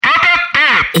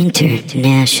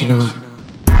International.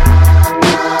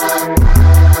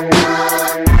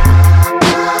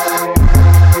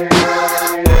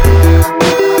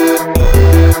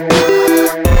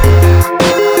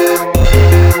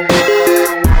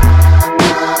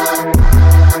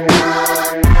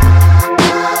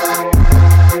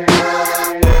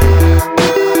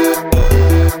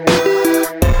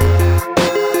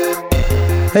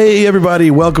 Hey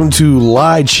everybody, welcome to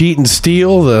Lie, Cheat, and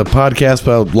Steal, the podcast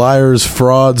about liars,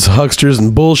 frauds, hucksters,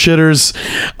 and bullshitters.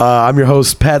 I'm your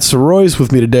host, Pat Soroyce.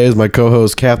 With me today is my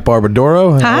co-host, Kath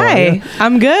Barbadoro. Hi,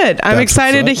 I'm good. I'm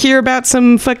excited to hear about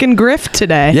some fucking grift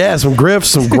today. Yeah, some grift,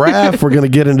 some graft. We're going to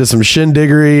get into some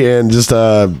shindiggery and just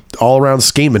all-around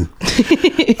scheming.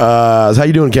 How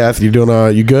you doing, Kath? You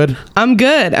good? I'm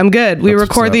good. We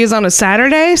record these on a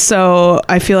Saturday, so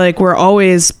I feel like we're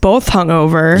always both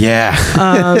hungover. Yeah.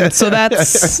 So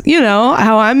that's,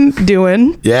 how I'm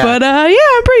doing. Yeah. But,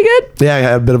 I'm pretty good. Yeah, I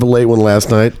had a bit of a late one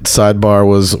last night. Sidebar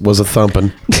was a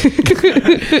thumping.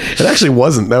 It actually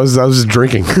wasn't. I was just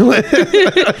drinking.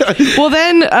 Well,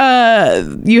 then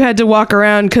you had to walk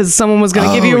around because someone was going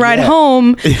to give you a ride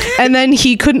home, and then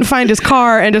he couldn't find his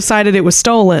car and decided it was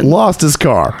stolen. Lost his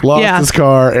car,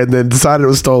 and then decided it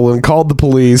was stolen. Called the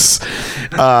police.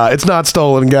 It's not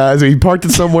stolen, guys. He parked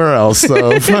it somewhere else.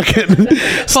 So fucking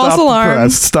false alarm.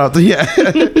 Stop. Yeah,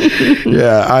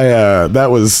 yeah.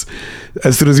 That was.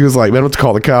 As soon as he was like, man, I have to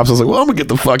call the cops, I was like, well, I'm gonna get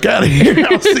the fuck out of here.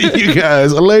 I'll see you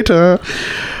guys later.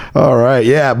 All right,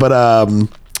 yeah, but I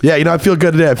feel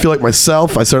good today. I feel like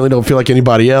myself. I certainly don't feel like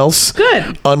anybody else.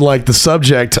 Good. Unlike the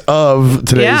subject of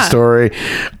today's story,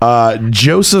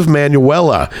 Joseph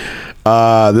Manuela.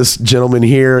 This gentleman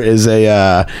here is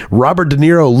a Robert De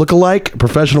Niro lookalike,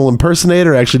 professional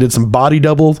impersonator. Actually did some body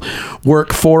double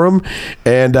work for him,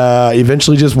 and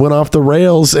eventually just went off the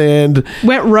rails and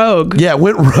went rogue. Yeah,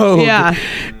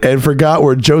 and forgot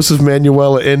where Joseph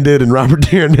Manuela ended and Robert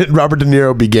De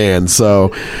Niro began.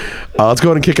 So let's go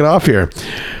ahead and kick it off here.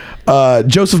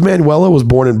 Joseph Manuela was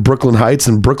born in Brooklyn Heights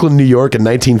in Brooklyn, New York in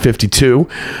 1952.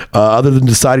 Other than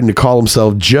deciding to call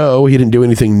himself Joe, he didn't do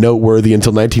anything noteworthy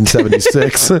until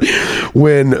 1976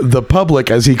 when the public,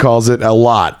 as he calls it a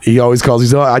lot, he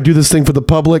says, I do this thing for the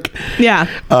public. Yeah.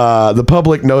 The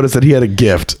public noticed that he had a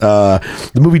gift. The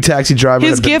movie Taxi Driver.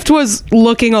 His gift was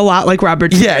looking a lot like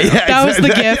Robert De Niro. Yeah. That was the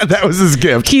gift. That was his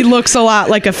gift. He looks a lot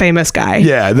like a famous guy.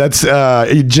 Yeah, that's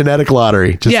genetic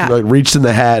lottery. Just reached in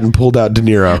the hat and pulled out De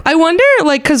Niro. I wonder,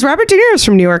 because Robert De Niro's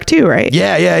from New York too, right?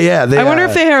 Yeah. I wonder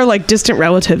if they are distant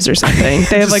relatives or something.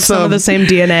 They have some of the same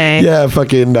DNA. Yeah,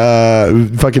 fucking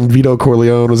Vito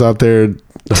Corleone was out there.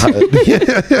 So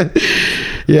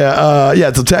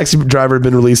Taxi Driver had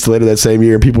been released later that same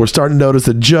year. People were starting to notice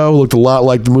that Joe looked a lot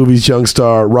like the movie's young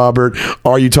star Robert.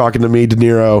 Are you talking to me, De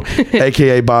Niro,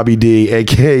 aka Bobby D,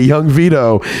 aka Young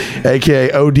Vito,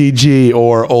 aka ODG,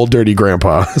 or Old Dirty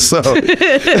Grandpa? So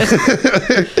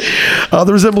the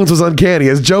resemblance was uncanny.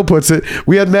 As Joe puts it,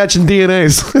 we had matching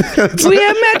DNAs. We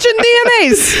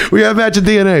have matching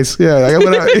DNAs.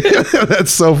 Yeah,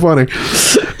 that's so funny.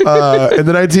 In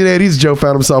the 1980s, Joe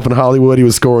found himself in Hollywood. He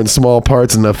was scoring small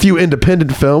parts in a few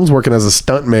independent films, working as a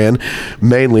stuntman,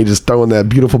 mainly just throwing that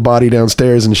beautiful body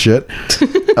downstairs and shit.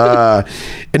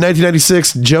 In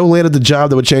 1996, Joe landed the job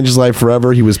that would change his life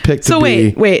forever. He was picked to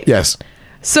be... Wait. Yes.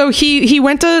 So he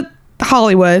went to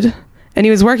Hollywood and he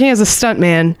was working as a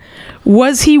stuntman.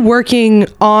 Was he working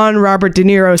on Robert De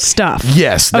Niro's stuff?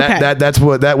 Yes, that's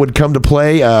what that would come to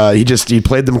play. He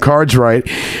played them cards right,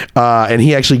 and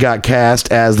he actually got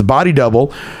cast as the body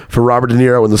double for Robert De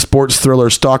Niro in the sports thriller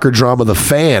stalker drama The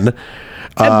Fan.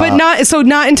 But not until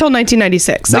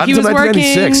 1996. Not until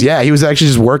 1996. Yeah, he was actually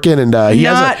just working, and he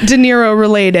not De Niro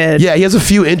related. Yeah, he has a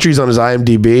few entries on his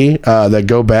IMDb that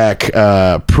go back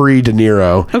pre De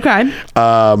Niro. Okay.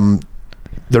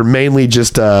 They're mainly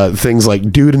just things like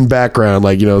dude in background,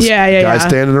 guys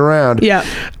standing around. Yeah.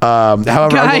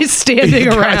 However, guys standing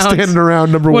around.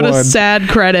 Number what one. What a sad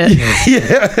credit.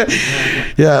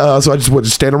 Yeah. So I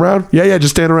just stand around. Yeah.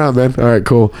 Just stand around, man. All right,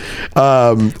 cool.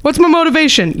 What's my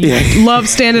motivation? Love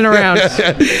standing around.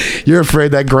 You're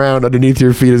afraid that ground underneath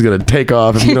your feet is going to take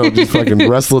off if you don't just fucking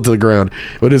wrestle it to the ground.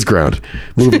 It is ground.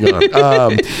 Moving on.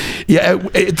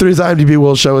 Through his IMDb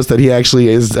will show us that he actually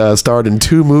is starred in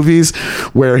 2 movies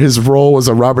where his role was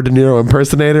a Robert De Niro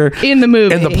impersonator in the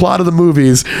movie. And the plot of the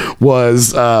movies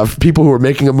was people who were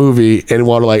making a movie and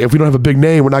wanted, like, if we don't have a big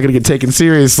name, we're not going to get taken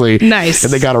seriously. Nice.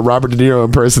 And they got a Robert De Niro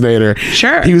impersonator.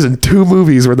 Sure. He was in 2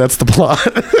 movies where that's the plot.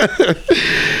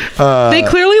 They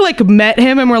clearly like met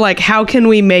him and were like, how can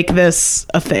we make this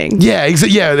a thing? Yeah,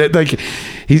 like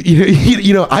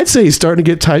I'd say he's starting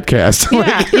to get typecast.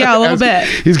 Yeah, a little bit.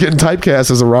 He's getting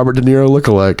typecast as a Robert De Niro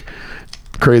lookalike.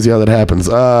 Crazy how that happens.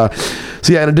 So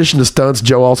yeah, in addition to stunts,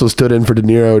 Joe also stood in for De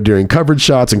Niro during coverage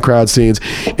shots and crowd scenes.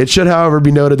 It should, however,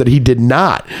 be noted that he did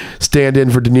not stand in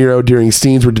for De Niro during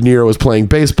scenes where De Niro was playing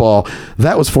baseball.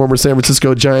 That was former San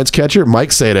Francisco Giants catcher Mike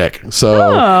Sadek.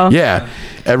 So yeah,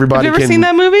 everybody. Have you ever seen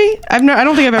that movie? I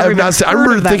don't think I've ever. I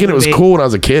remember thinking it was cool when I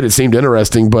was a kid. It seemed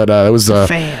interesting, but it was.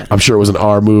 I'm sure it was an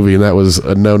R movie, and that was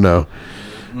a no.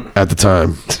 At the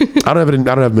time, I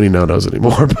don't have many no-nos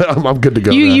anymore, but I'm good to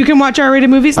go. You can watch R-rated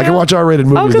movies now? I can watch R-rated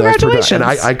movies. Oh, congratulations! And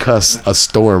I cuss a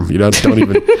storm. Don't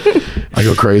even. I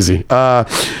go crazy.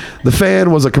 The Fan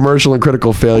was a commercial and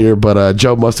critical failure, but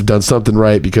Joe must have done something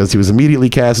right because he was immediately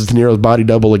cast as De Niro's body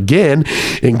double again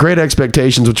in Great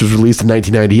Expectations, which was released in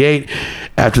 1998.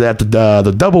 After that,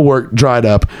 the double work dried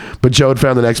up, but Joe had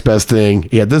found the next best thing.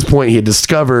 At this point, he had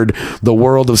discovered the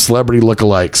world of celebrity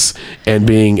lookalikes and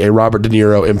being a Robert De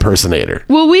Niro impersonator.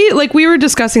 Well, we were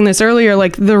discussing this earlier.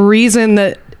 Like, the reason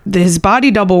that his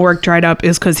body double work dried up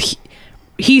is because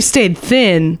he stayed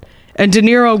thin. And De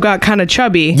Niro got kind of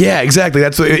chubby. Yeah, exactly.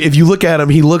 That's if you look at him,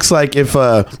 he looks like if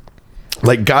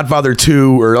like Godfather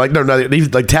 2 or like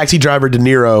like Taxi Driver De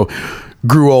Niro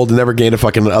grew old and never gained a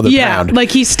fucking other pound. Like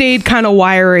he stayed kind of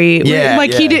wiry. Yeah,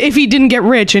 like he did if he didn't get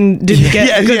rich and didn't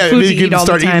get good food to eat all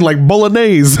the time. Start eating like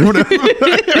bolognese, and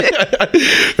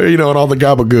all the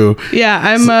gabagoo. Yeah,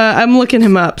 I'm looking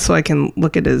him up so I can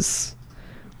look at his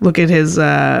De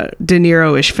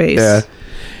Niro-ish face. Yeah.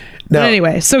 But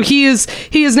anyway, so he is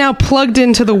now plugged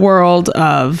into the world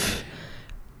of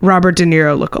Robert De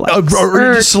Niro lookalikes.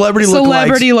 Or just celebrity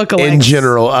lookalikes in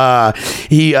general.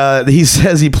 He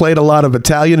says he played a lot of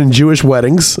Italian and Jewish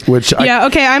weddings, which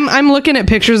I'm looking at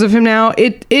pictures of him now.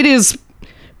 It is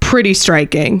pretty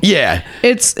striking. Yeah.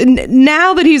 It's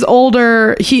now that he's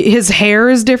older, his hair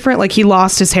is different. Like he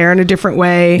lost his hair in a different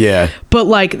way. Yeah. But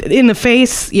like in the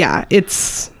face,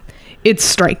 it's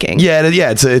striking. Yeah,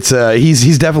 it's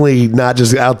he's definitely not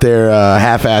just out there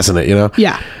half-assing it,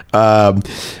 Yeah.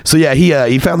 So yeah,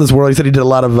 he found this world. He said he did a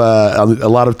lot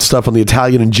of stuff on the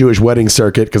Italian and Jewish wedding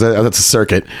circuit because that's a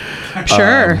circuit.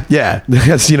 Sure. Yeah,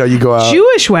 that's you go out.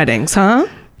 Jewish weddings, huh?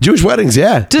 Jewish weddings,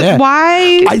 yeah.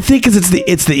 Why? I think it's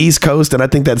the East Coast, and I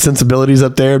think that sensibility's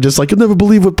up there. Just like you'll never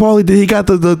believe what Paulie did. He got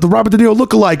the Robert De Niro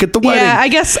lookalike at the wedding. Yeah, I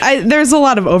guess there's a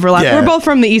lot of overlap. Yeah. We're both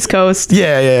from the East Coast.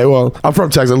 Yeah. Well, I'm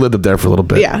from Texas. I lived up there for a little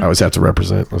bit. Yeah. I always have to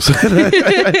represent. But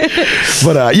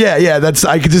that's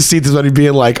I could just see somebody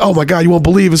being like, "Oh my God, you won't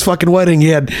believe his fucking wedding. He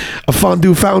had a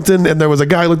fondue fountain, and there was a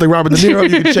guy who looked like Robert De Niro.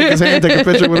 You could shake his hand, take a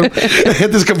picture with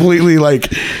him." Just completely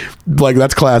like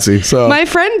that's classy. So my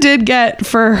friend did get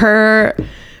for her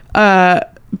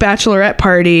bachelorette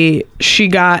party, she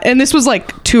got, and this was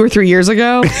like 2 or 3 years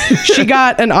ago, she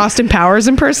got an Austin Powers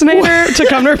impersonator to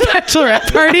come to her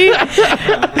bachelorette party,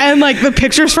 and like the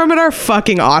pictures from it are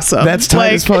fucking awesome. That's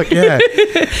tight as fuck. Yeah.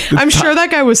 I'm sure that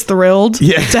guy was thrilled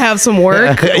to have some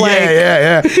work.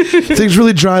 Yeah. Things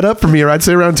really dried up for me, or I'd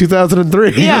say around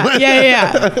 2003.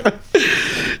 Yeah.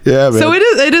 Yeah, man. So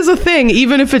it is a thing,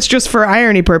 even if it's just for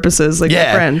irony purposes, like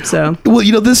my friend. So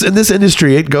this in this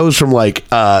industry, it goes from like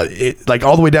all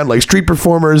the way down to like street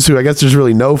performers who I guess there's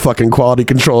really no fucking quality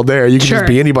control there. You can just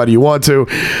be anybody you want to.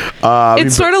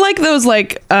 It's sort of like those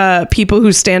like people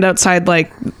who stand outside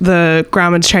like the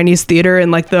Grauman's Chinese Theater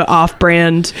in like the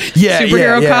off-brand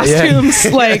superhero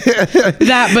costumes, like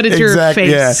that, but it's your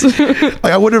face. Yeah.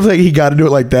 Like I wonder if like he got into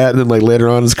it like that, and then like later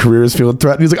on his career is feeling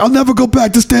threatened. He's like, I'll never go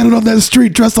back to standing on that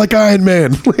street dressed like Iron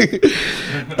Man.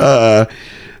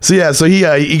 So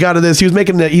he got into this. He was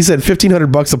making he said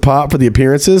 $1,500 a pop for the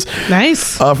appearances.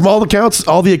 Nice. From all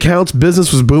the accounts,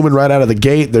 business was booming right out of the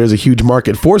gate. There's a huge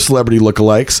market for celebrity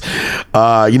lookalikes.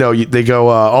 They go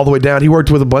all the way down. He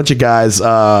worked with a bunch of guys.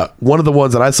 One of the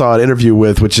ones that I saw an interview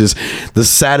with, which is the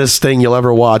saddest thing you'll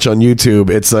ever watch on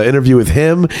YouTube. It's an interview with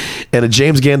him and a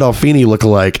James Gandolfini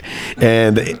lookalike,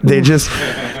 and they're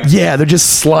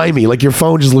just slimy. Like your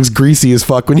phone just looks greasy as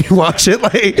fuck when you watch it.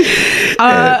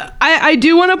 I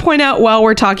do want to point out while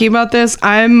we're talking about this,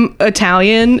 I'm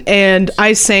Italian and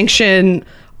I sanction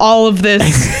all of this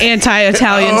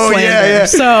anti-Italian Oh, slander. yeah, yeah.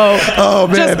 So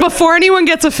man. just before anyone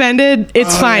gets offended,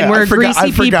 it's fine. Yeah, We're I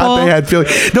greasy forgot people. they had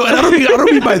feelings. No, and I don't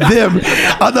mean by them.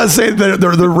 I'm not saying that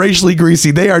they're racially greasy.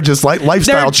 They are just like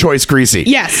lifestyle They're- choice greasy.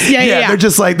 Yes. Yeah. They're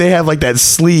just like, they have like that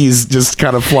sleaze just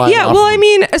kind of flying Yeah, off well, them. I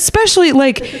mean, especially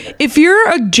like if you're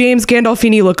a James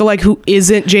Gandolfini lookalike who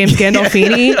isn't James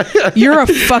Gandolfini, you're a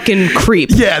fucking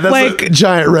creep. Yeah, that's like, a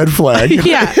giant red flag.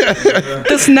 yeah,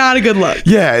 that's not a good look.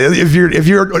 Yeah, if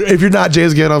you're not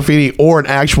James Gandolfini or an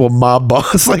actual mob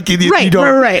boss, like you Right,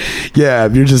 don't, right. Yeah,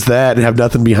 if you're just that and have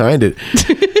nothing behind it.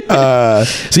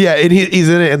 So yeah, and he's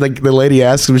in it, and the lady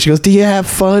asks him, she goes, "Do you have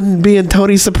fun being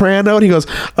Tony Soprano?" And he goes,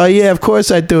 "Oh yeah, of course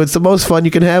I do. It's the most fun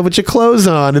you can have with your clothes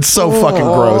on." It's so fucking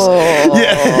gross.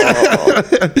 Yeah,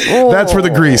 that's where the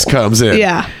grease comes in.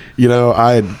 Yeah. You know,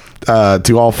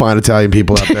 to all fine Italian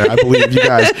people out there, I believe you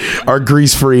guys are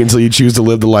grease free until you choose to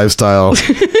live the lifestyle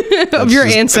Of your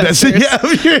ancestors.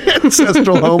 of your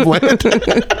ancestral homeland.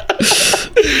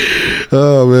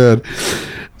 Oh man.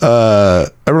 I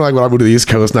remember like when I moved to the East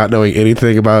Coast, not knowing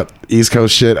anything about East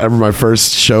Coast shit. I remember my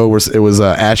first show was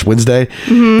Ash Wednesday,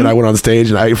 and I went on stage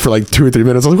and I for like 2 or 3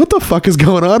 minutes I was like, "What the fuck is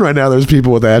going on right now?" There's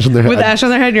people with ash on their head. With ash on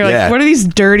their head, you're Yeah. like, what are these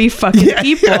dirty fucking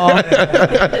people?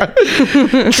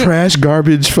 Trash,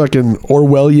 garbage, fucking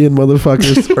Orwellian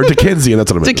motherfuckers, or Dickensian.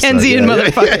 That's what I meant. to say. Dickensian Yeah, yeah.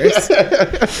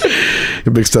 motherfuckers.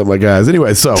 You mixed up my guys.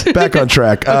 Anyway, so back on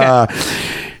track. Okay.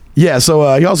 Yeah,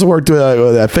 so he also worked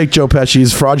with fake Joe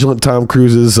Pesci's, fraudulent Tom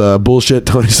Cruise's, bullshit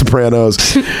Tony Soprano's.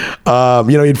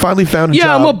 He'd finally found a Yeah,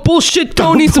 job. I'm a bullshit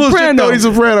Tony Bullshit Soprano. Tony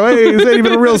Soprano. Hey, this ain't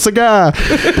even a real cigar.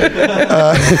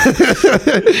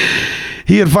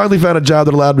 He had finally found a job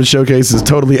that allowed him to showcase his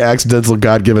totally accidental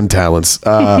God-given talents.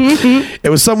 It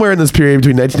was somewhere in this period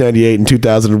between 1998 and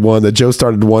 2001 that Joe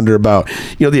started to wonder about,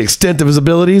 the extent of his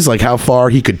abilities, like how far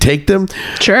he could take them.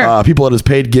 Sure. People at his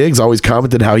paid gigs always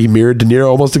commented how he mirrored De Niro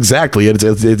almost exactly. It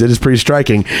is pretty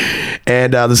striking.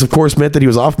 And this, of course, meant that he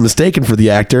was often mistaken for the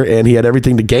actor, and he had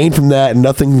everything to gain from that and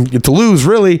nothing to lose,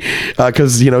 really,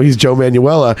 because, he's Joe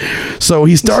Manuela. So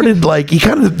he started,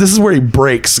 this is where he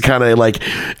breaks,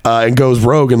 and goes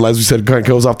rogue, and as we said, kind of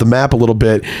goes off the map a little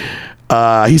bit.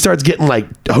 He starts getting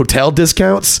hotel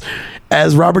discounts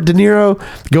as Robert De Niro,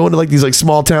 going to these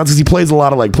small towns, because he plays a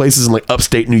lot of places in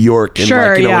upstate New York and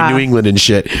Sure, yeah. New England and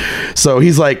shit. So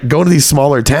he's going to these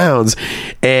smaller towns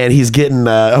and he's getting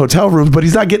hotel rooms, but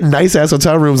he's not getting nice ass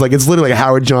hotel rooms. It's literally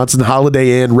Howard Johnson,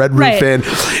 Holiday Inn, Red Roof Right. Inn,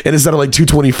 and instead of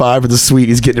 $225 for the suite,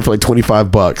 he's getting it for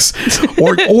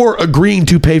 $25, or agreeing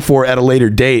to pay for it at a later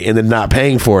date and then not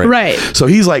paying for it. Right. So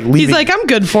he's leaving. He's like, I'm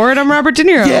good for it. I'm Robert De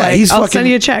Niro. Yeah, I'll send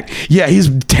you a check. Yeah, he's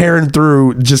tearing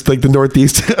through just the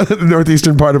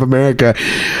northeastern part of America.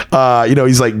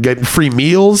 He's getting free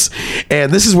meals,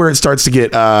 and this is where it starts to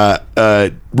get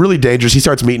really dangerous. He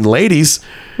starts meeting ladies,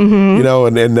 and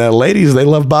ladies, they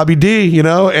love Bobby D,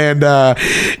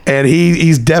 and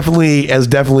he's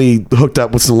definitely hooked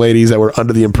up with some ladies that were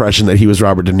under the impression that he was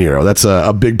Robert De Niro. That's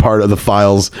a big part of the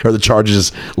files or the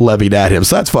charges levied at him.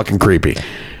 So that's fucking creepy.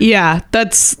 Yeah,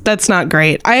 that's not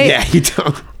great. You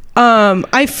don't.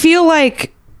 I feel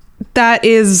like that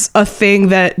is a thing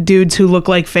that dudes who look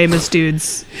like famous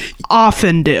dudes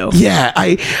often do. Yeah,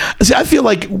 I feel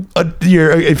like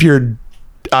if you're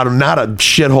not a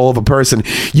shithole of a person,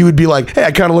 you would be like, "Hey,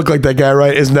 I kind of look like that guy,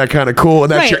 right? Isn't that kind of cool?"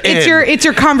 And that's Right. your It's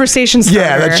your conversation starter.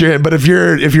 yeah, that's your end. But if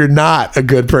you're not a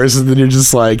good person, then you're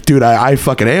just like, dude, I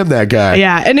fucking am that guy.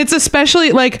 Yeah, and it's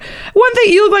especially one thing,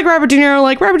 you look like Robert De Niro.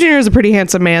 Robert De Niro is a pretty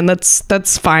handsome man.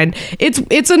 That's fine.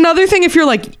 It's another thing if you're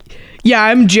like, yeah,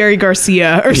 I'm Jerry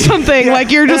Garcia or something.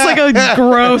 You're just a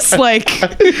gross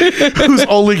Who's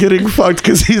only getting fucked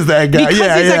because he's that guy. because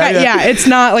Yeah, he's yeah, that guy. yeah. Yeah, it's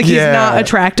not he's Yeah. not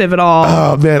attractive at all.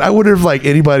 Oh man, I wonder if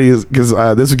anybody is, because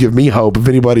this would give me hope if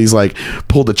anybody's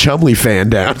pulled a Chumley fan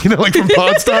down, from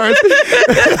Pawn Stars.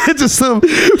 Just some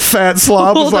fat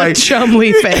slob was Pulled a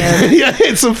Chumley fan. yeah,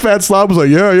 and some fat slob was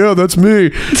like, yeah, that's me.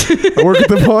 I work at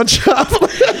the pawn shop.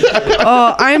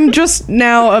 Oh, I'm just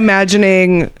now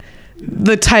imagining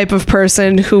the type of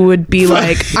person who would be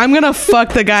like, I'm gonna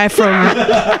fuck the guy from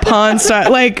Pawn Star,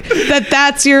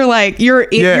 that's your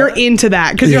you're into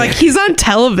that because you're he's on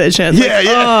television.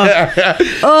 Yeah.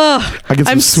 I get some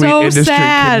I'm sweet so industry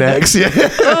sad. connects.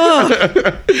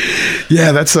 Yeah.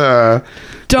 Yeah, that's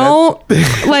Don't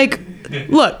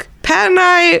look, Pat and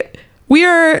I, we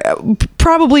are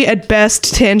probably at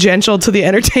best tangential to the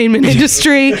entertainment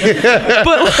industry, but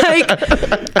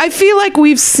I feel like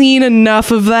we've seen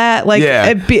enough of that.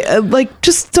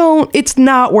 Just don't. It's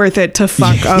not worth it to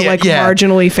fuck a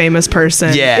marginally famous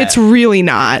person. Yeah. It's really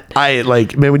not.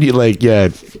 man, when you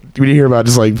when you hear about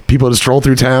just like people just stroll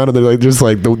through town and they're like, just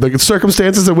like the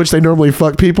circumstances in which they normally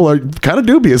fuck people are kind of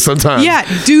dubious sometimes. Yeah,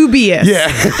 dubious. Yeah.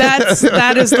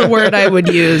 That is the word I would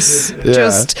use. Yeah.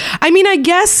 Just, I mean, I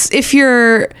guess if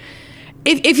you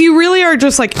really are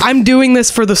just like, I'm doing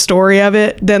this for the story of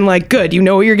it, then like, good, you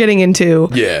know what you're getting into.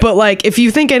 Yeah. But like, if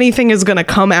you think anything is going to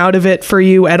come out of it for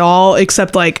you at all,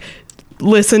 except like,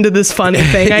 listen to this funny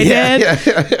thing I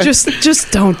did,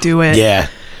 just don't do it. Yeah.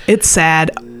 It's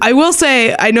sad. I will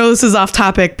say, I know this is off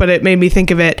topic, but it made me think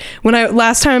of it. When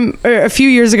a few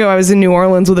years ago, I was in New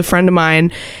Orleans with a friend of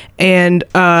mine, and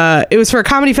it was for a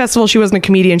comedy festival. She wasn't a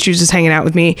comedian. She was just hanging out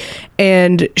with me.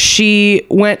 And she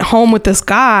went home with this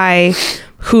guy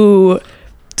who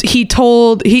he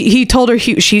told her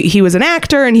he was an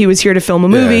actor and he was here to film a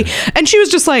movie. Yeah. And she was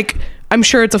just like, I'm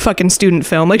sure it's a fucking student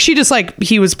film. Like, she just like,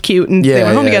 he was cute and they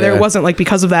went home together. Yeah. It wasn't like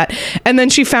because of that. And then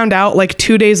she found out like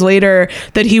 2 days later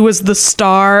that he was the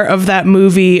star of that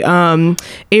movie,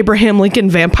 Abraham Lincoln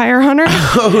Vampire Hunter.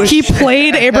 He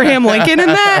played Abraham Lincoln in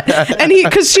that. And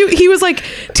he was like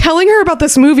telling her about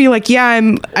this movie. Like, yeah,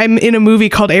 I'm in a movie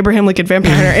called Abraham Lincoln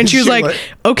Vampire Hunter. And she was like,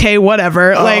 okay,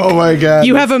 whatever. Like, oh my God.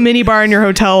 You have a mini bar in your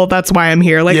hotel. That's why I'm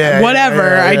here. Like,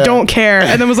 whatever. I don't care.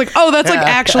 And then was like, oh, that's like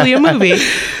actually a movie.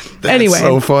 Anyway,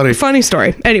 so funny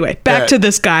story. Anyway, back to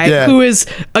this guy who is,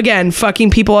 again, fucking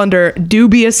people under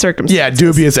dubious circumstances. Yeah,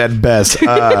 dubious at best.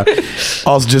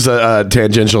 Also, just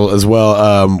tangential as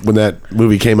well. When that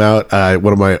movie came out,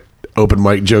 one of my open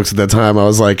mic jokes at that time, I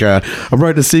was like, I'm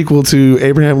writing a sequel to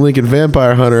Abraham Lincoln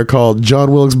Vampire Hunter called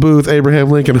John Wilkes Booth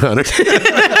Abraham Lincoln Hunter.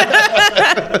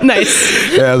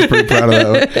 Nice. Yeah, I was pretty proud of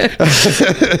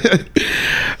that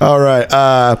one. All right.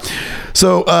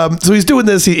 So he's doing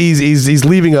this. He's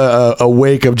leaving a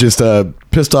wake of just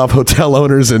pissed off hotel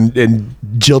owners and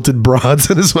jilted broads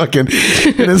in his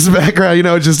background. You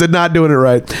know, just not doing it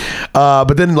right.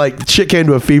 But then like shit came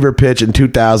to a fever pitch in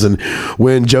 2000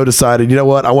 when Joe decided, you know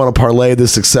what, I want to parlay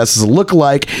this success as a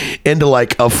lookalike into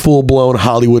like a full blown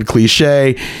Hollywood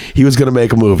cliche. He was going to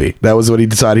make a movie. That was what he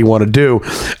decided he wanted to do.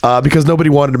 Because nobody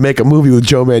wanted to make a movie with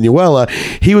Joe Manuela,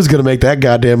 he was going to make that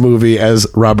goddamn movie as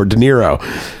Robert De Niro.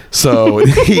 So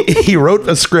he wrote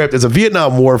a script. It's a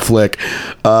Vietnam War flick.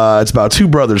 It's about two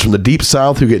brothers from the Deep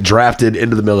South who get drafted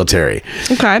into the military.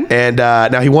 Okay. And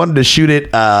now he wanted to shoot it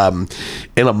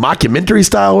in a mockumentary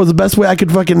style was the best way I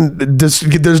could fucking...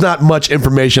 There's not much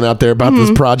information out there about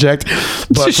this project.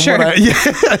 But sure.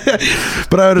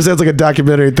 But I understand it's like a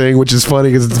documentary thing, which is funny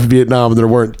because it's Vietnam and there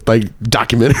weren't like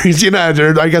documentaries. You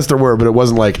know, I guess there were, but it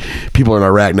wasn't like people in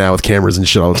Iraq now with cameras and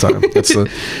shit all the time. So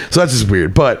that's just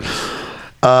weird. But...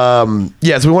 so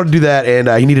we wanted to do that, and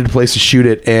he needed a place to shoot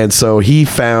it, and so he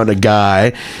found a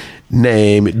guy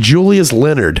named Julius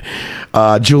Leonard.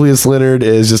 Julius Leonard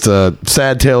is just a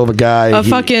sad tale of a guy.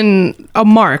 A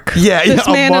mark. Yeah, this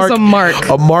man is a mark.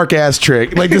 A mark ass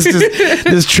trick. Like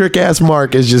this trick ass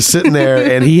mark is just sitting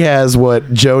there, and he has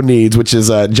what Joe needs, which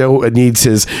is Joe needs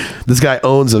this guy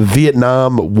owns a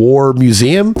Vietnam War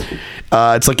museum.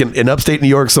 It's like in upstate New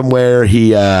York somewhere.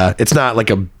 It's not like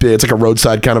it's like a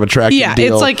roadside kind of attraction. Yeah,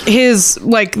 deal. it's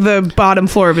like the bottom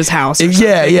floor of his house.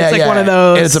 Yeah, it's like one of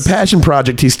those. And it's a passion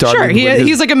project he started. Sure,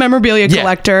 he's like a memorabilia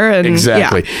collector. And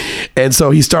exactly. Yeah. And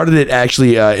so he started it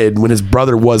actually when his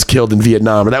brother was killed in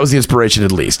Vietnam, and that was the inspiration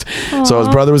at least. Aww. So his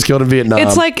brother was killed in Vietnam.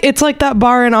 It's like that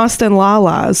bar in Austin,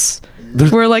 Lala's.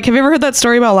 Where like, have you ever heard that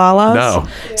story about Lala's? No.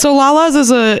 So Lala's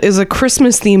is a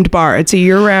Christmas themed bar. It's a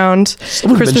year round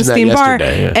Christmas themed bar,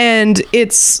 and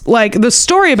it's like the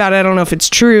story about it. I don't know if it's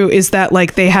true. Is that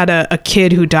like they had a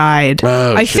kid who died?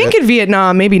 I think in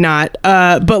Vietnam, maybe not.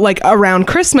 But like around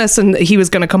Christmas, and he was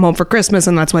going to come home for Christmas,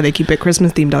 and that's why they keep it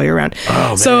Christmas themed all year round. Oh,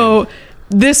 man. So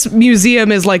this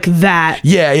museum is like that.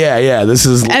 Yeah. This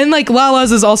is and like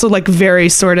Lala's is also like very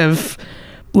sort of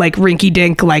like rinky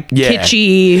dink, like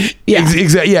kitschy. Yeah.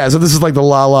 Exactly. Yeah. So this is like the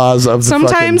Lala's of the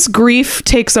sometimes grief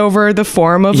takes over the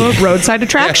form of a roadside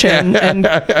attraction, and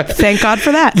thank God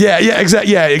for that. Yeah.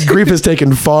 Exactly. Yeah. Grief has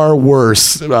taken far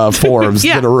worse forms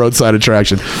than a roadside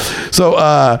attraction.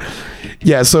 So,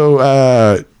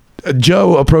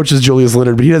 Joe approaches Julius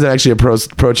Leonard, but he doesn't actually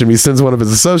approach him. He sends one of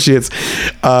his associates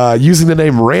using the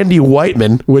name Randy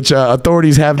Whiteman, which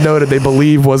authorities have noted they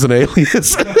believe was an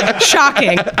alias.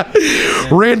 Shocking.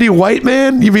 Randy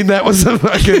Whiteman? You mean that was a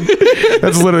fucking...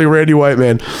 That's literally Randy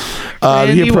Whiteman.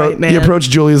 He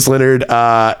approached Julius Leonard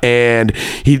and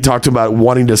he talked about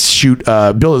wanting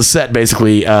to build a set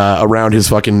basically around his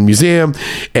fucking museum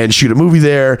and shoot a movie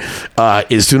there.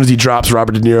 As soon as he drops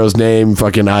Robert De Niro's name,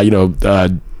 fucking,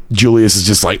 Julius is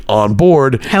just like on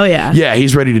board. Hell yeah. Yeah,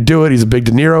 he's ready to do it. He's a big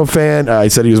De Niro fan. He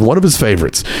said he was one of his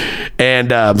favorites.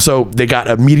 And so they got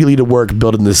immediately to work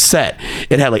building this set.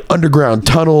 It had like underground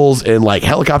tunnels and like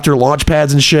helicopter launch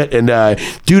pads and shit. And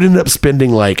dude ended up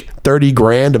spending like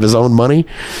 $30,000 of his own money.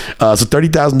 So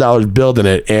 $30,000 building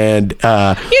it. And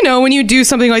when you do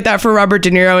something like that for Robert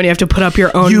De Niro and you have to put up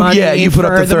your own money, you put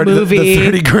up the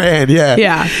 $30,000.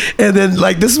 Yeah. And then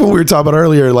like this is what we were talking about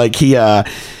earlier. Like he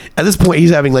at this point,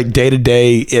 he's having like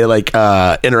day-to-day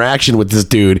interaction with this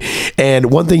dude. And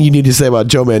one thing you need to say about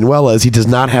Joe Manuela is he does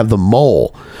not have the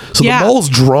mole. So the mole's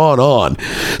drawn on.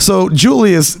 So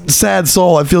Julius, sad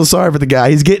soul, I feel sorry for the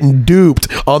guy. He's getting duped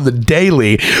on the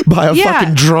daily by a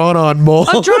fucking drawn-on mole.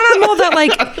 A drawn-on mole that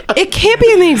like it can't be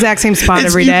in the exact same spot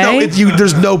every day.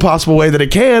 There's no possible way that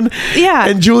it can. Yeah.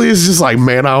 And Julius is just like,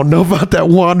 man, I don't know about that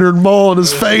wandering mole in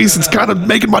his face. It's kind of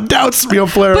making my doubts flare up.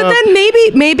 But then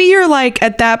maybe you're like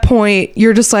at that point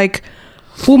you're just like,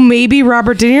 well, maybe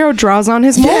Robert De Niro draws on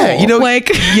his mole. Yeah,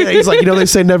 he's like, they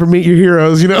say never meet your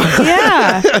heroes,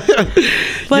 Yeah.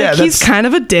 He's kind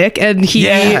of a dick and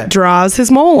he draws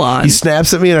his mole on. He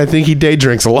snaps at me and I think he day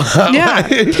drinks a lot. Yeah.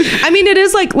 I mean, it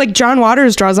is like John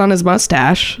Waters draws on his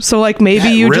mustache. So like maybe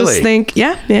you just think,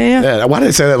 yeah. Why did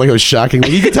I say that like it was shocking?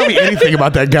 Like, you could tell me anything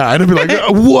about that guy and I'd be like,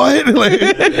 what?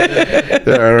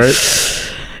 All right.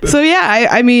 So yeah,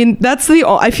 I mean I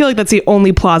feel like that's the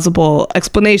only plausible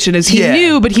explanation is he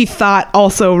knew, but he thought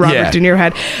also Robert De Niro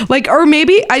had or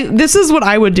maybe this is what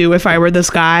I would do if I were this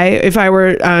guy, if I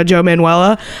were Joe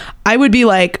Manuela. I would be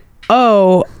like,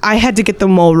 oh, I had to get the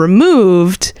mole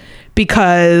removed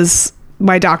because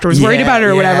my doctor was worried about it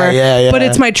or whatever. But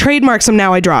it's my trademark, so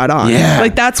now I draw it on. Yeah.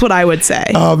 Like that's what I would say.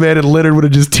 Oh man, and Leonard would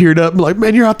have just teared up and like,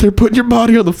 man, you're out there putting your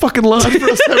body on the fucking line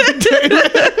for us every day.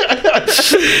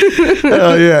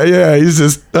 Oh yeah. He's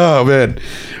just, oh man,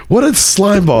 what a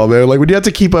slime ball, man. Like when you have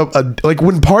to keep up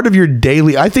when part of your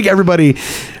daily, I think everybody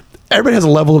has a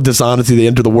level of dishonesty they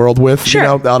enter the world with,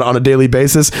 on a daily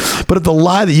basis. But if the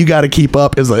lie that you got to keep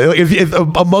up is like, if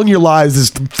among your lies is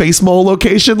face mole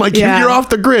location, you're off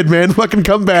the grid, man. Fucking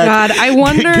come back. God, I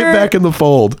wonder. Get back in the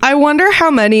fold. I wonder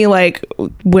how many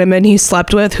women he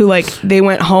slept with who they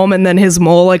went home and then his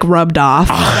mole rubbed off,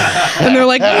 and they're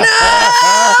like, no.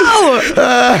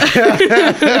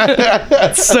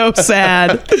 It's so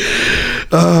sad.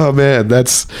 Oh man,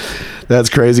 that's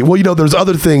crazy. Well, there's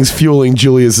other things fueling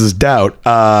Julius's doubt.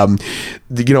 At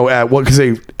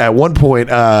one point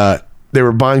they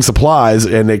were buying supplies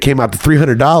and it came out to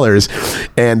 $300,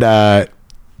 and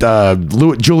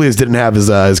Julius didn't have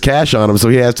his cash on him, so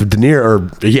he asked if De Niro, or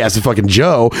he asked if fucking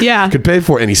Joe could pay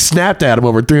for it, and he snapped at him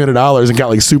over $300 and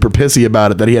got super pissy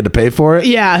about it that he had to pay for it.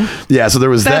 So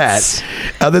there was that.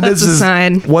 Then this is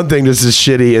sign. One thing that's just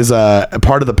shitty is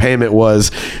part of the payment was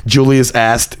Julius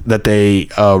asked that they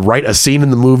write a scene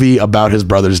in the movie about his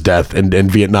brother's death in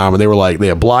Vietnam, and they were like, they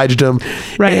obliged him,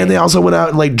 and they also went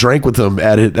out and drank with him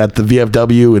at the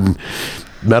VFW and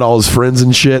met all his friends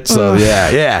and shit. So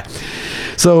yeah.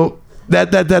 So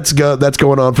that's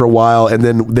going on for a while, and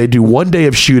then they do one day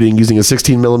of shooting using a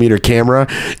 16mm camera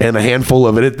and a handful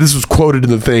of it. This was quoted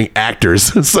in the thing, actors.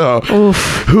 So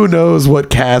who knows what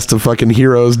cast of fucking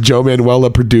heroes Joe Manuela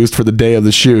produced for the day of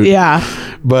the shoot. Yeah.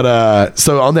 But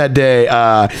so on that day,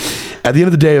 at the end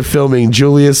of the day of filming,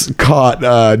 Julius caught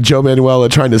Joe Manuela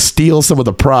trying to steal some of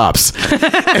the props.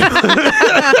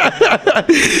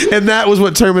 And that was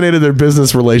what terminated their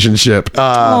business relationship.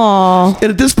 And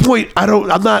at this point,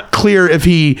 I'm not clear if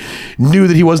he knew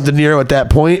that he wasn't De Niro at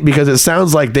that point, because it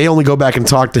sounds like they only go back and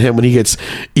talk to him when he gets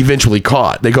eventually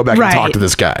caught. They go back and talk to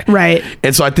this guy. Right.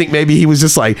 And so I think maybe he was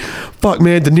just like, fuck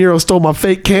man, De Niro stole my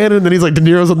fake cannon. And then he's like, De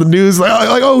Niro's on the news.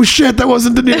 Like, oh shit, that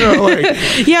wasn't De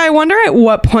Niro. Yeah, I wonder at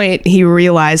what point he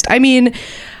realized. I mean,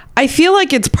 I feel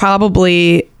like it's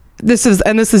probably, this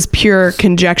is pure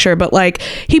conjecture, but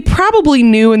he probably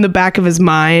knew in the back of his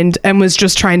mind and was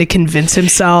just trying to convince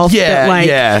himself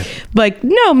that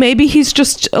no, maybe he's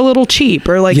just a little cheap,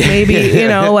 or maybe he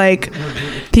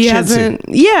hasn't.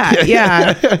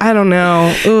 I don't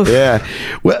know. Oof. Yeah,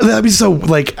 well, that'd be so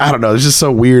I don't know. It's just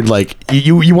so weird.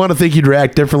 You want to think he'd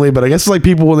react differently, but I guess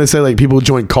people, when they say people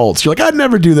join cults, you're like, I'd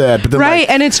never do that. But then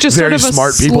and it's just very sort of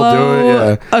smart people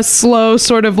do it. A slow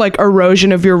sort of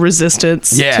erosion of your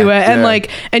resistance to it, and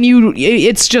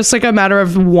it's just a matter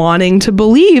of wanting to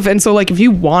believe. And so if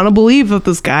you want to believe that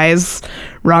this guy is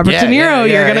Robert De Niro,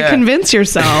 you're gonna convince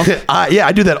yourself.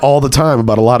 I do that all the time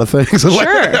about a lot of things.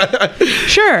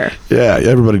 Sure. Yeah,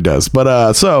 everybody does.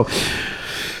 But so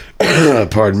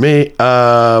pardon me.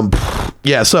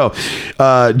 Yeah, so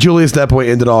Julius at that point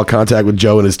ended all contact with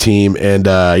Joe and his team, and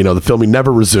the filming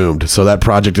never resumed. So that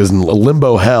project is in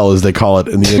limbo hell, as they call it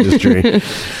in the industry.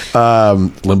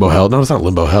 Limbo hell? No, it's not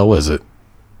limbo hell. What is it?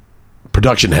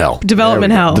 Production hell.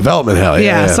 Development hell. Development hell.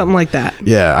 Yeah, something like that.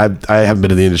 Yeah, I haven't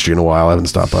been in the industry in a while. I haven't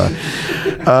stopped by.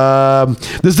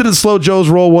 This didn't slow Joe's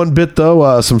roll one bit,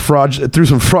 though. Through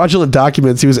some fraudulent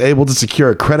documents, he was able to secure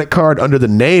a credit card under the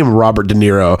name Robert De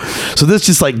Niro. So this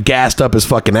just like gassed up his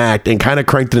fucking act and kind of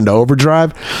cranked it into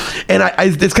overdrive. And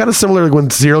it's kind of similar to when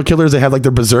serial killers, they have like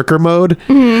their berserker mode.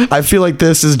 Mm-hmm. I feel like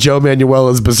this is Joe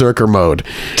Manuela's berserker mode.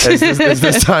 As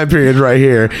this time period right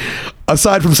here.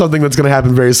 Aside from something that's going to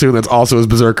happen very soon, that's also his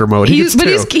berserker mode. He's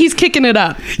kicking it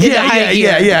up.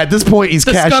 Yeah. At this point, he's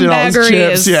cashing all his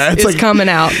chips. It's like coming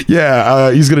out.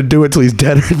 Yeah, he's going to do it till he's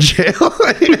dead or in jail.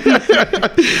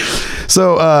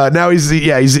 So now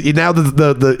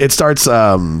it starts.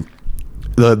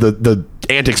 The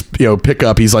antics pick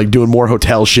up. He's like doing more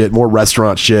hotel shit, more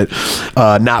restaurant shit,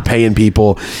 not paying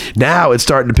people. Now it's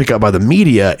starting to pick up by the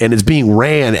media, and it's being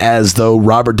ran as though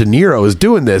Robert De Niro is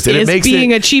doing this, and a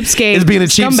cheapskate. It's being a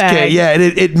cheapskate. Yeah, and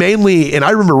it mainly, and I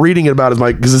remember reading it about it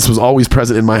because this was always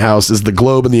present in my house, is the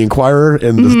Globe and the Inquirer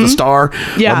and the Star.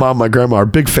 Yeah. My mom, my grandma are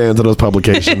big fans of those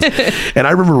publications. And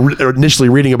I remember initially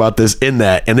reading about this in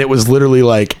that, and it was literally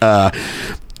like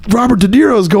Robert De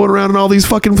Niro is going around in all these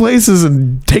fucking places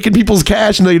and taking people's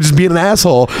cash and just being an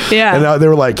asshole. Yeah. And they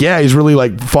were like, yeah, he's really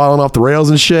like falling off the rails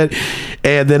and shit.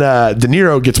 And then De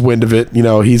Niro gets wind of it.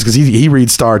 Because he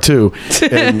reads Star too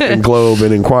and Globe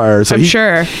and Inquirer. So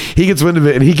sure he gets wind of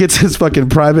it, and he gets his fucking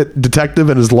private detective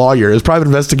and his lawyer, his private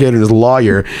investigator and his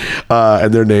lawyer,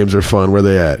 and their names are fun. Where are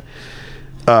they at?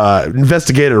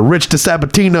 Investigator Rich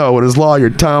DeSabatino and his lawyer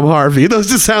Tom Harvey. Those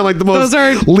just sound like the most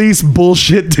least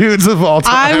bullshit dudes of all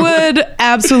time. I would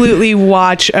absolutely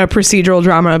watch a procedural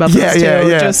drama about this too.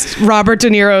 Yeah. Just Robert De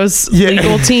Niro's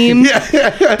legal team.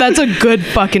 That's a good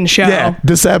fucking show. Yeah,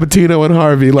 DeSabatino and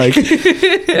Harvey. Like,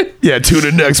 tune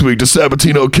in next week.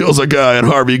 DeSabatino kills a guy and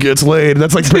Harvey gets laid.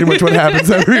 That's like pretty much what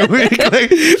happens every week.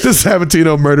 Like,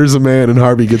 DeSabatino murders a man and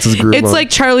Harvey gets his groove on. It's like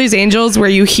Charlie's Angels, where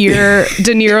you hear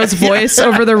De Niro's voice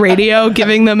over the radio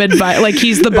giving them advice, like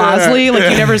he's the Bosley, like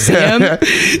you never see him.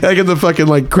 I get the fucking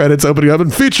like credits opening up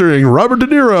and featuring Robert De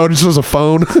Niro, and it's just a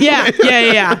phone. Yeah.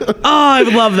 Oh, I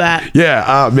would love that. Yeah.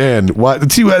 Oh man,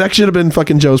 what? See, that should have been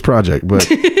fucking Joe's project, but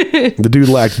the dude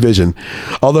lacked vision.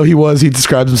 Although he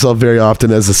describes himself very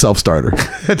often as a self-starter.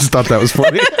 I just thought that was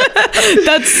funny.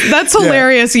 That's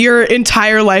hilarious. Your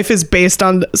entire life is based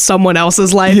on someone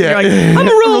else's life. You're like, I'm a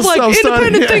real like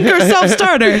independent thinker,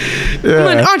 self-starter.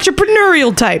 I'm an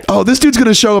entrepreneurial type. Oh, this dude's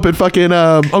gonna show up at fucking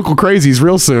Uncle Crazy's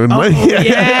real soon. Oh,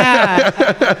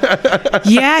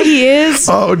 yeah, he is.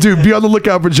 Oh, dude, be on the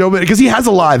lookout for Joe, because he has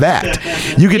a live act.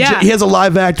 He has a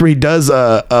live act where he does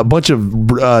a bunch of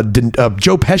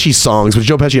Joe Pesci songs, which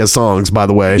Joe Pesci has songs, by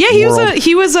the way. Yeah,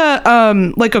 he was a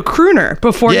like a crooner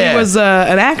before he was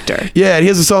an actor. Yeah, and he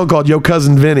has a song called Yo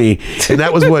Cousin Vinny, and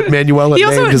that was what Manuela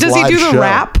named his live show. Does he do the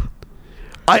rap?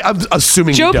 I'm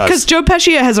assuming he does. Because Joe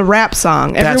Pesci has a rap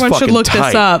song. Everyone should look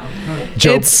this up.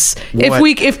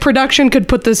 If production could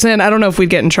put this in, I don't know if we'd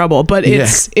get in trouble, but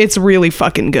it's really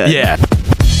fucking good. Yeah.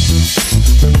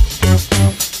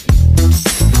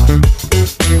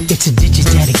 It's a ditch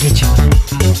daddy get you.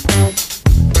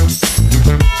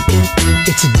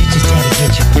 It's a ditch daddy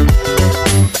get you.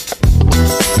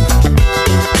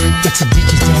 It's a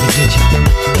ditch daddy get you.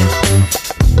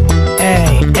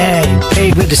 Hey,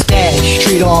 paid with the stash.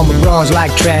 Treat all my bras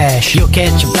like trash. You'll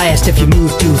catch a blast if you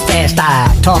move too fast.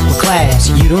 I talk with class,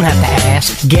 you don't have to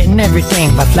ask. Getting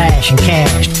everything by flashing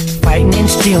cash. Fighting and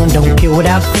stealing, don't kill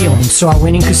without feeling. So I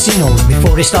went in casinos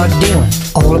before they start dealing.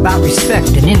 All about respect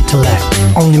and intellect.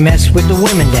 Only mess with the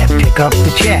women that pick up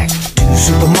the check. 2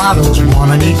 supermodels, one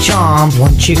on each arm.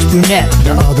 One chick's brunette,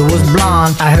 the other was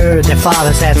blonde. I heard their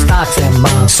fathers had stocks and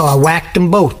bonds, so I whacked them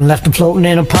both and left them floating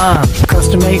in a pond.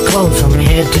 Custom-made clothes from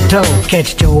head to toe.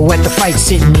 Catch Joe at the fight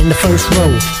sitting in the first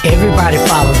row. Everybody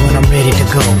follows when I'm ready to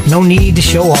go. No need to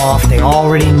show off, they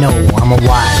already know I'm a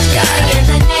wise guy.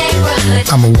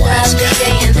 I'm a wise guy.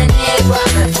 It's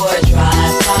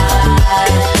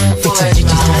a ditch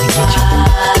daddy get you.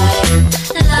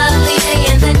 Lovely day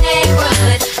in the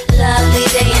neighborhood. Lovely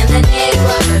day in the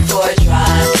neighborhood for a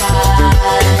drive-by.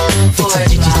 It's a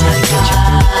ditch daddy get you.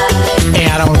 Hey,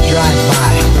 I don't drive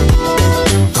by.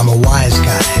 I'm a wise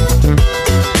guy.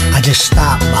 I just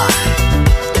stop by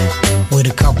with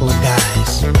a couple of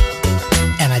guys,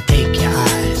 and I take your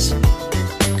eyes,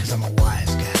 'cause I'm a wise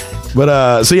guy.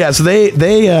 But so they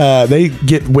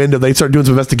get wind of, they start doing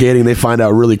some investigating. They find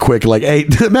out really quick, like, hey,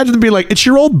 imagine them being like, it's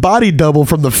your old body double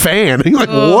from The Fan. And you're like,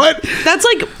 what? That's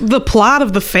like the plot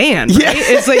of The Fan, right? Yeah.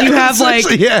 It's that you have like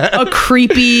a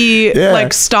creepy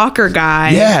like stalker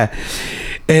guy. Yeah.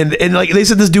 And like they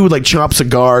said, this dude would like chop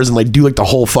cigars and like do like the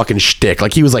whole fucking shtick.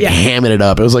 Like he was like hamming it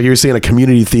up. It was like you were seeing a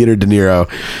community theater De Niro.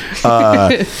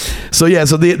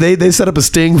 So they set up a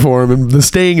sting for him, and the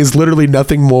sting is literally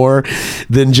nothing more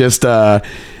than just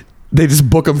they just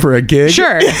book him for a gig.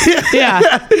 Sure.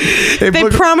 Yeah. They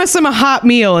promise him a hot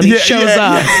meal and he shows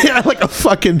up. Yeah, like a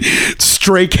fucking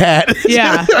stray cat.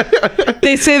 Yeah.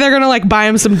 They say they're going to like buy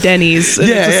him some Denny's. And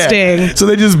it's a sting. So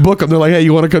they just book him. They're like, hey,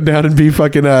 you want to come down and be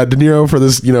fucking De Niro for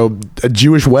this, a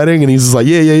Jewish wedding? And he's just like,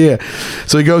 yeah.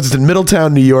 So he goes, it's in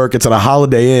Middletown, New York. It's at a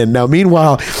Holiday Inn. Now,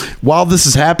 meanwhile, while this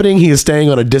is happening, he is staying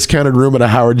on a discounted room at a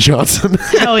Howard Johnson.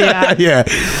 Hell yeah. Yeah.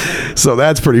 So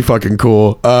that's pretty fucking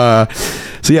cool.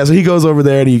 So he goes over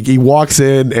there and he walks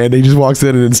in, and he just walks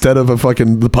in, and instead of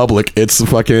the public, it's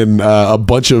fucking a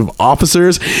bunch of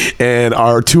officers and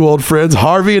our two old friends,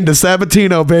 Harvey and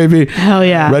DeSabatino, baby. Hell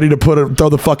yeah. Ready to throw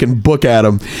the fucking book at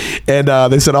him. And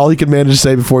they said all he could manage to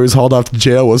say before he was hauled off to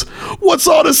jail was, what's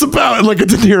all this about? And like a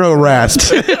De Niro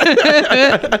rasp.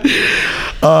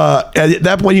 At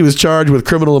that point, he was charged with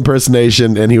criminal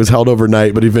impersonation, and he was held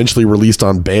overnight, but eventually released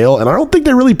on bail. And I don't think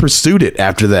they really pursued it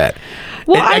after that.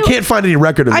 Well, I can't find any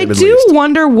record of him. I do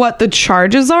wonder what the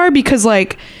charges are, because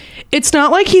like it's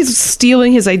not like he's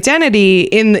stealing his identity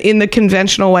in the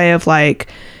conventional way of like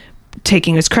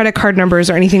taking his credit card numbers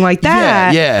or anything like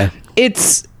that. Yeah.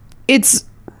 It's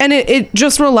and it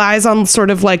just relies on sort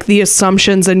of like the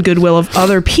assumptions and goodwill of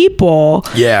other people.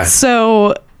 Yeah.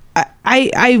 So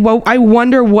I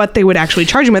wonder what they would actually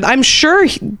charge him with. I'm sure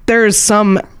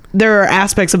there are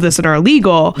aspects of this that are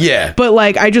illegal. Yeah. But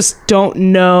like, I just don't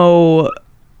know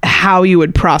how you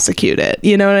would prosecute it.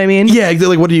 You know what I mean? Yeah.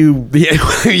 Like, what are you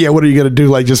going to do?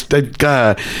 Like, just, we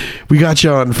got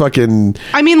you on fucking.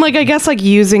 I mean, like, I guess like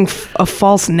using a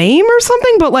false name or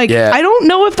something, but like, I don't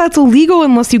know if that's illegal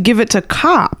unless you give it to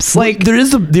cops. Like, there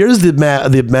is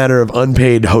the matter of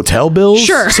unpaid hotel bills.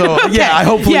 Sure. So yeah,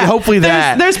 hopefully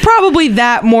that. There's probably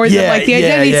that more than like the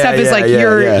identity stuff is like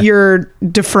you're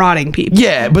defrauding people.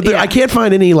 Yeah, but I can't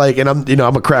find any like, and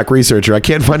I'm a crack researcher. I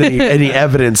can't find any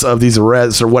evidence of these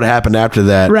arrests or what happened after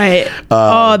that. Right.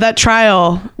 That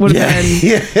trial would have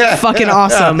been fucking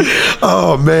awesome.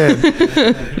 Oh man.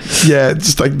 Yeah,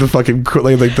 just like the fucking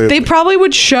they probably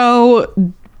would show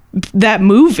that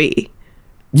movie.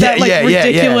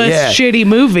 Ridiculous shitty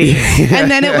movie. And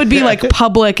then it would be like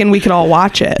public and we could all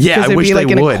watch it. Yeah, I wish be like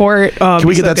they in would. A court. Can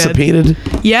we get that subpoenaed?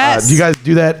 Yes. Do you guys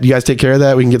do that? Do you guys take care of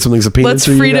that? We can get something subpoenaed. Let's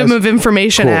Freedom of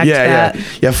Information Act that.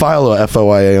 Yeah, file a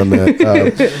FOIA on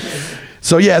that.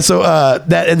 So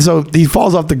he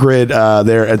falls off the grid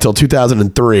there until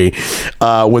 2003,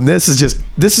 when this is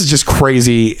just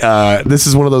crazy. This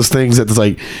is one of those things that's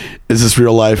like, is this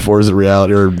real life or is it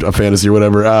reality or a fantasy or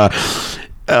whatever?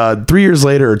 3 years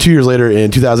later or 2 years later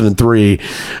in 2003,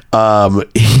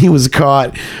 he was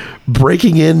caught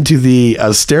breaking into the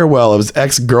stairwell of his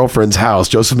ex-girlfriend's house.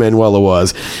 Joseph Manuela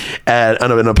was at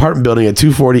an apartment building at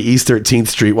 240 East 13th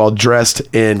Street while dressed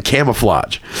in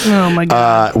camouflage. Oh my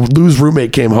God. Lou's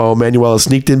roommate came home. Manuela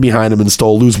sneaked in behind him and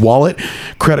stole Lou's wallet,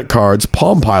 credit cards,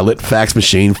 Palm Pilot, fax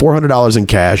machine, $400 in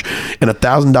cash, and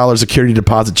 $1,000 security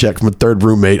deposit check from a third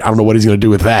roommate. I don't know what he's going to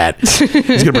do with that.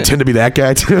 He's going to pretend to be that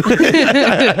guy too.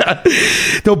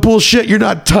 No bullshit. You're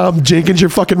not Tom Jenkins. You're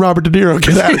fucking Robert De Niro.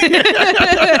 Get out of here.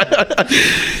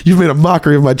 You've made a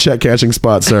mockery of my check cashing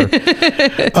spot, sir.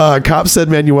 Cops said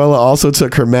Manuela also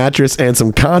took her mattress and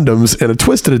some condoms in a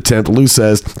twisted attempt, Lou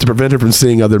says, to prevent her from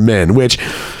seeing other men. Which,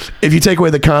 if you take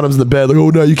away the condoms in the bed, like, oh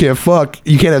no, you can't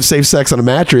have safe sex on a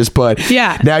mattress, but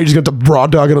now you're just going to raw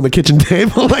dog it on the kitchen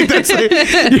table. Like that's like,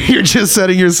 you're just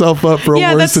setting yourself up for a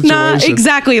worse situation. Not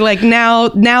exactly like now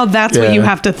that's what you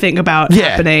have to think about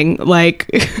happening. Like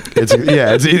it's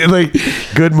like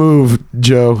good move,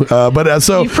 Joe. But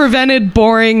so you prevented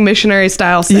boring missionary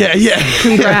style sex.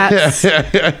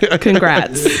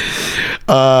 Congrats.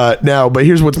 Now, but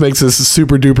here's what makes this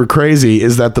super duper crazy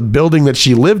is that the building that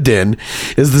she lived in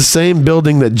is the same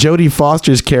building that Jodie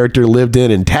Foster's character lived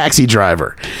in Taxi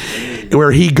Driver,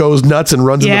 where he goes nuts and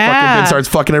runs in the fucking and starts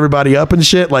fucking everybody up and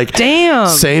shit. Like, damn,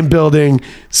 same building,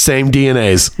 same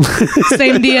DNAs.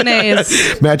 Same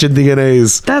DNAs. Matching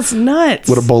DNAs. That's nuts.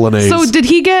 What a bolognese. So did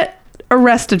he get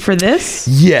arrested for this?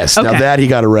 Yes. Now Okay. that he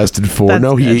got arrested for. That's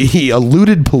No, good. he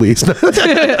eluded police. And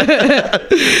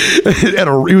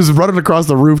he was running across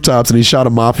the rooftops and he shot a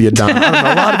mafia don. I don't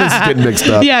know. A lot of this is getting mixed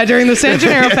up. Yeah, during the San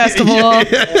Gennaro Festival.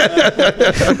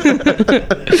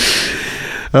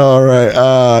 All right.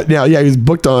 Now, yeah, he was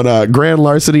booked on grand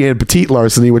larceny and petite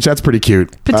larceny, which that's pretty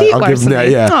cute. Petite I'll give him that,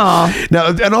 larceny. yeah. Aw. Now,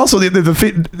 and also, he's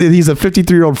a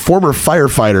 53-year-old former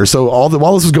firefighter. So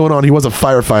while this was going on, he was a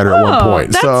firefighter at one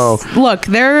point. So look,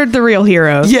 they're the real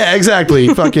heroes. yeah, exactly.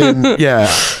 Fucking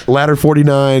yeah. Ladder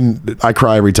 49. I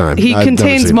cry every time. He I've never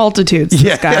contains seen it. multitudes.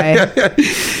 This guy.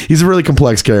 He's a really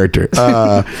complex character.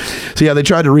 So yeah, they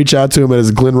tried to reach out to him at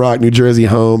his Glen Rock, New Jersey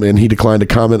home, and he declined to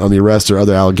comment on the arrest or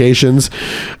other allegations.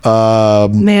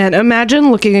 Man,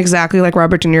 imagine looking exactly like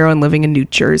Robert De Niro and living in New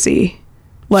Jersey.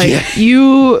 Like Yeah.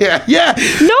 you. Yeah.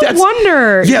 No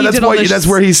wonder. Yeah, he that's did all why. this- That's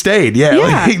where he stayed. Yeah,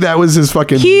 Yeah. like, that was his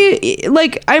fucking. He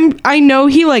like I know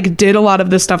he like did a lot of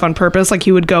this stuff on purpose. Like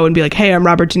he would go and be like, "Hey, I'm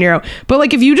Robert De Niro." But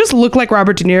like if you just look like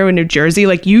Robert De Niro in New Jersey,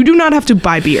 like you do not have to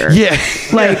buy beer. yeah,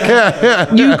 Like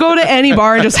you go to any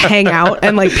bar and just hang out,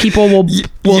 and like people will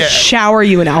Yeah. shower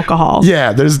you in alcohol.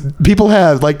 yeah. There's people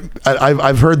have like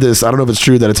I've heard this. I don't know if it's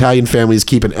true that Italian families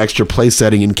keep an extra place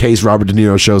setting in case Robert De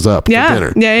Niro shows up for Yeah,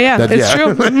 dinner. yeah. That- It's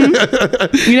true.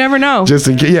 Mhm. You never know. Just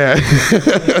in case, yeah.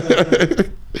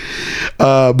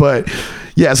 But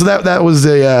yeah, so that was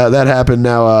that happened.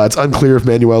 Now it's unclear if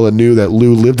Manuela knew that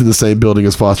Lou lived in the same building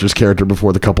as Foster's character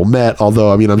before the couple met.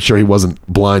 Although I mean, I'm sure he wasn't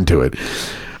blind to it.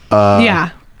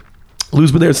 Yeah.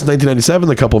 Lou's been there since 1997.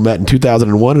 The couple met in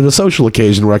 2001 at a social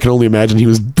occasion where I can only imagine he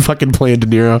was fucking playing De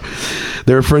Niro.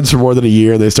 They were friends for more than a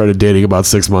year and they started dating about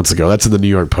 6 months ago. That's in the New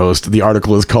York Post. The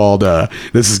article is called,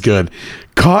 this is good,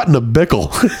 Caught in a Bickle.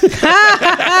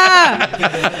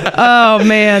 Oh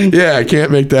man. Yeah, I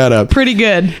can't make that up. Pretty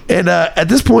good. And at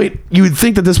this point, you would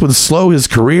think that this would slow his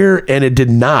career, and it did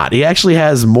not. He actually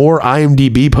has more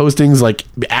IMDb postings like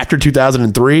after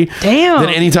 2003 Damn. than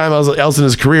any time else in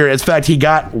his career. In fact, he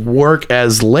got work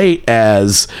as late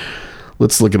as,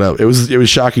 let's look it up. It was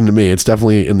shocking to me. It's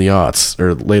definitely in the aughts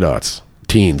or late aughts,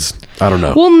 teens. I don't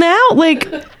know. Well, now like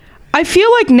I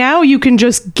feel like now you can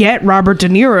just get Robert De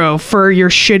Niro for your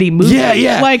shitty movie.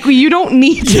 Yeah. Like you don't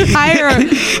need to hire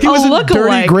he was in Dirty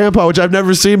lookalike. Grandpa, which I've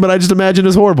never seen, but I just imagine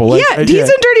is horrible. Like, Yeah, he's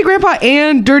in Dirty Grandpa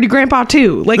and Dirty Grandpa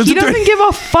 2. Like he That's doesn't give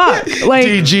a fuck. Like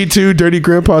DG2, Dirty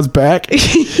Grandpa's back.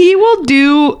 he will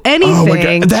do anything. Oh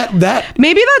my god, that.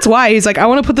 Maybe that's why he's like, I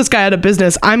want to put this guy out of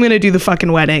business. I'm gonna do the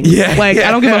fucking wedding. Yeah, Like I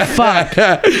don't give a fuck.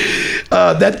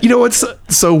 That, you know what's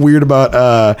so weird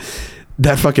about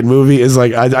that fucking movie is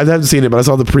like I haven't seen it, but I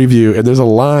saw the preview and there's a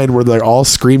line where they're all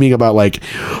screaming about like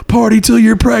party till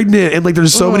you're pregnant, and like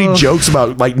there's so many jokes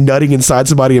about like nutting inside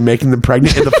somebody and making them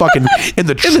pregnant in the fucking in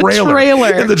the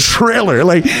trailer.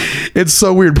 Like it's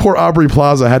so weird. Poor Aubrey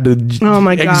Plaza had to Oh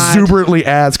my God. exuberantly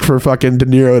ask for fucking De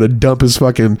Niro to dump his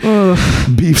fucking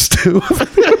beef stew.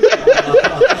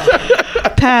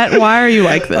 Pat, why are you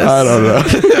like this? I don't know.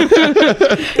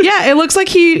 Yeah, it looks like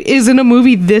he is in a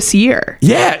movie this year.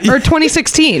 Yeah. Or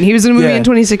 2016. He was in a movie Yeah. in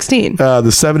 2016. The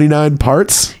 79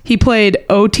 Parts. He played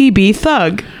OTB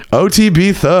Thug.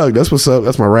 OTB Thug. That's what's up.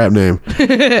 That's my rap name.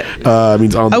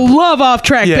 Means on. I love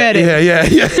off-track betting. Yeah.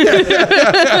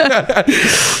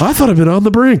 I thought I'd been on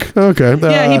the brink. Okay.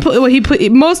 Yeah, he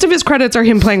most of his credits are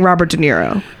him playing Robert De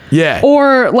Niro. Yeah.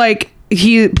 Or like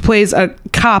he plays a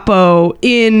capo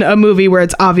in a movie where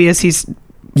it's obvious he's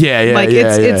Yeah. like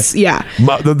it's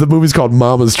The movie's called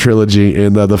Mama's Trilogy,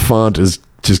 and the font is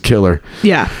just killer.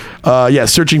 yeah.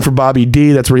 Searching for Bobby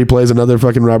D. That's where he plays another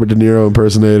fucking Robert De Niro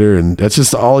impersonator, and that's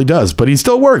just all he does. But he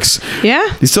still works.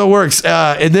 Yeah. He still works.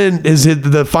 And then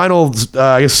the final,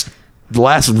 I guess, the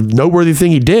last noteworthy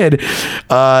thing he did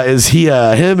is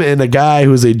him and a guy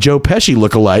who's a Joe Pesci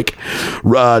lookalike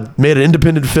made an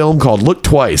independent film called Look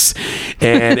Twice,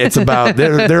 and it's about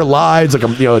their lives, like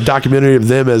a documentary of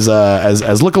them as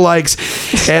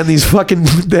lookalikes. And these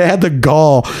they had the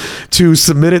gall to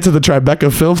submit it to the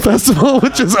Tribeca Film Festival,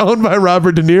 which is owned by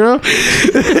Robert De Niro.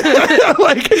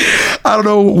 Like, I don't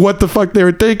know what the fuck they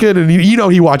were thinking, and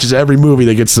he watches every movie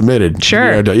that gets submitted.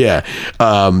 Sure. Yeah.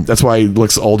 That's why he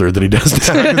looks older than he does now.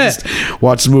 He just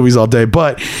watches movies all day.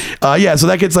 But so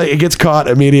that gets caught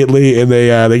immediately, and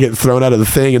they get thrown out of the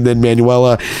thing. And then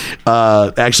Manuela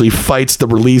actually fights the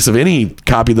release of any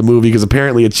copy of the movie because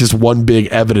apparently it's just one big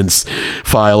evidence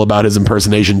file about his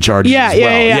impersonation charges. Yeah, as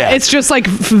well. yeah. It's just like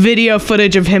video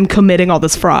footage of him committing all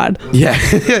this fraud. Yeah.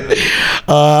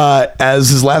 As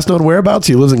his last known whereabouts,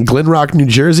 he lives in Glen Rock, New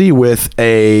Jersey, with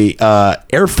a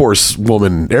Air Force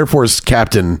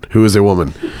captain who is a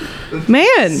woman.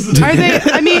 Man, are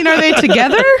they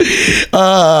together?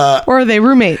 Or are they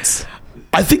roommates?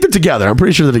 I think they're together. I'm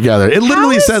pretty sure they're together. It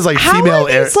literally says like female. How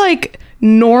are these like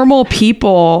normal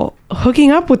people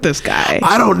hooking up with this guy?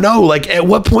 I don't know. Like, at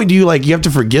what point do you have to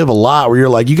forgive a lot? Where you're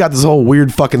like, you got this whole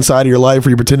weird fucking side of your life where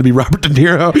you pretend to be Robert De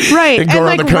Niro, right? And go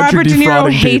around like the country Robert De Niro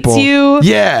defrauding hates people. you,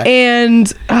 Yeah.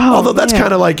 And although that's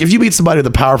kind of like if you meet somebody with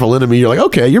a powerful enemy, you're like,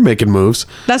 okay, you're making moves.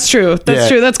 That's true. That's Yeah.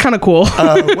 true. That's kind of cool.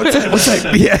 What's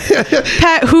that? Yeah.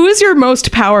 Pat, who is your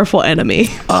most powerful enemy?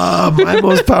 My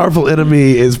most powerful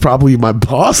enemy is probably my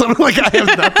boss. I'm like, I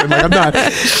have nothing.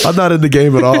 Like, I'm not in the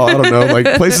game at all. I don't know.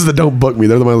 Like places that don't book me.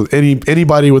 They're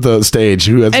anybody with a stage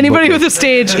who has Anybody with a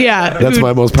stage, yeah. That's who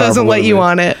my most powerful doesn't let you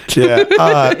enemy. on it.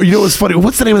 Yeah. You know what's funny?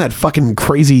 What's the name of that fucking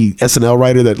crazy SNL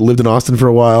writer that lived in Austin for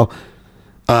a while?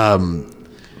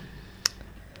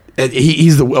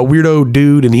 He's a weirdo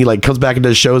dude, and he like comes back and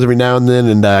does shows every now and then.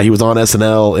 And he was on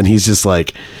SNL, and he's just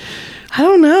like, I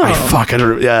don't know. I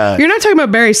don't. You're not talking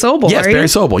about Barry Sobel, Yes, are you? Barry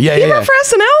Sobel. Yeah, He yeah. worked for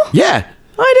SNL? Yeah.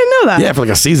 Oh, I didn't know that. Yeah, for like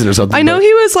a season or something. I know but-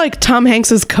 he was like Tom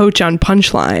Hanks's coach on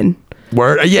Punchline.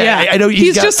 Word. Yeah, I know.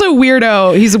 He's got- just a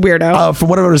weirdo. He's a weirdo. from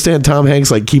what I understand, Tom Hanks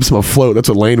like keeps him afloat. That's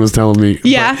what Lane was telling me.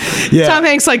 yeah. But, yeah. Tom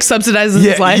Hanks like subsidizes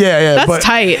Yeah, his life. yeah. That's but,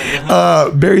 tight.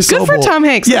 Barry Sobel. Good for Tom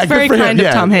Hanks. Yeah, That's very good for him. kind of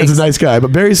Yeah, Tom Hanks. He's a nice guy.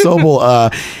 But Barry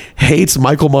Sobel hates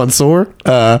Michael Mansour.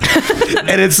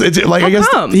 And it's like, I guess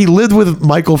come? he lived with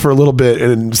Michael for a little bit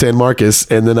in San Marcos.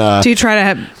 And then Do you try to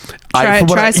have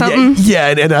try something? Yeah,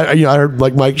 and I heard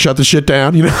like Mike shut the shit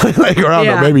down, you know, like, or I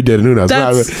don't know, maybe he did. Who knows?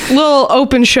 That's a little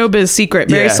open showbiz secret.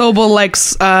 Barry Yeah. Sobel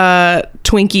likes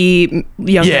Twinkie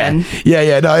young men.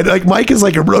 Yeah. No, like Mike is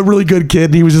like a really good kid.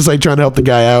 And he was just like trying to help the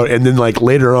guy out, and then like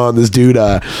later on, this dude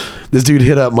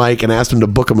hit up Mike and asked him to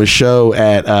book him a show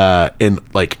at in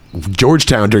like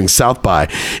Georgetown during South by.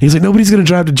 He's like, nobody's gonna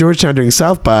drive to Georgetown during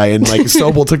South by, and like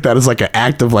Sobel took that as like an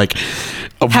act of like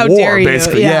of How war, dare you,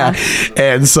 basically. yeah.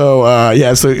 And so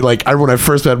so like I remember when I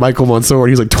first met Michael Mansour,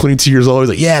 he was like 22 years old. He was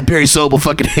like, yeah, Barry Sobel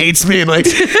fucking hates me, and like,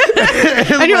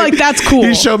 And you're like, that's cool.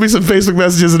 He showed me some Facebook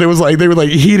messages, and it was like they were like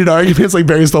heated arguments. Like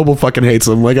Barry Sobel fucking hates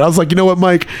him. Like I was like, you know what,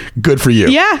 Mike, good for you.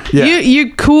 Yeah.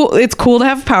 You cool. It's cool to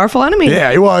have a powerful enemy.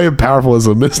 Yeah, well, powerful is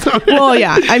a misnomer. Well,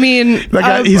 yeah. I mean, That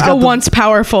guy- he's got the- once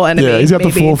powerful enemy. Yeah, he's got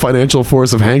maybe. the full financial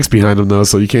force of Hanks behind him, though,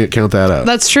 so you can't count that out.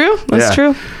 That's true. That's Yeah.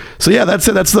 true. So yeah, that's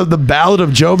it. That's the Ballad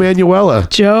of Joe Manuela.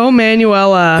 Joe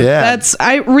Manuela. Yeah.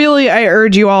 I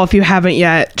urge you all, if you haven't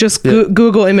yet, just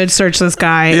Google image search this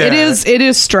guy. Yeah. It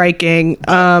is striking.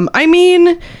 I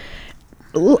mean,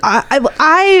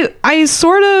 I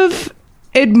sort of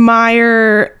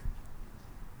admire.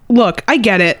 Look, I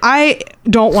get it. I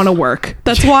don't want to work.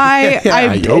 That's why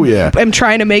I'm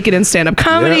trying to make it in stand-up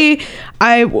comedy.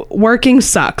 Working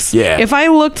sucks. Yeah. If I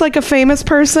looked like a famous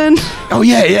person, Oh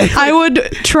yeah. I would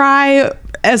try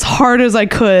as hard as I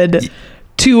could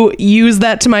to use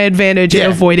that to my advantage in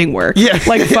avoiding work. Yeah.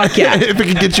 Like, fuck yeah. If it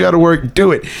can get you out of work,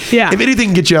 do it. Yeah. If anything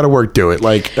can get you out of work, do it.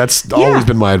 Like that's always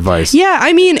been my advice. Yeah,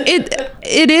 I mean,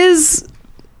 it is.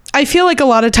 I feel like a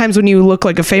lot of times when you look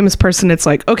like a famous person, it's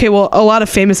like, okay, well, a lot of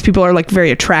famous people are like very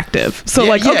attractive.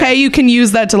 So okay, you can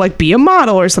use that to like be a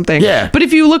model or something. Yeah. But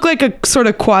if you look like a sort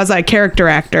of quasi character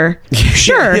actor,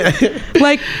 sure.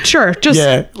 Like, sure. Just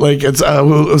Yeah, like it's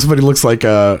somebody looks like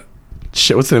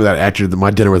shit. What's the name of that actor? The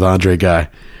My Dinner with Andre guy.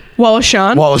 Wallace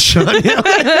Shawn. Wallace Shawn. Yeah.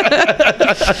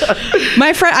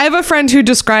 My friend, I have a friend who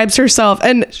describes herself,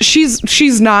 and she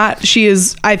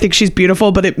is. I think she's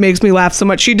beautiful, but it makes me laugh so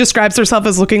much. She describes herself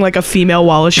as looking like a female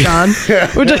Wallace Shawn,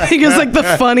 which I think is like the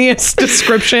funniest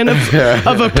description of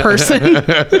a person.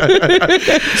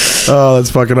 Oh, that's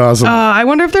fucking awesome. I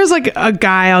wonder if there's like a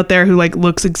guy out there who like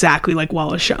looks exactly like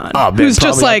Wallace Shawn, Oh, man, who's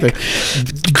just probably like out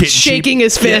there getting shaking cheap-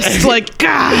 his fist, like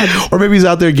God, Or maybe he's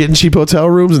out there getting cheap hotel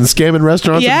rooms and scamming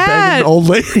restaurants Yeah. and banging old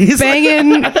ladies.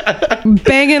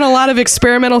 banging a lot of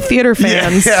experimental theater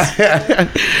fans.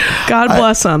 God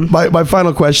bless him. My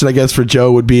final question, I guess, for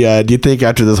Joe would be: do you think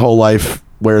after this whole life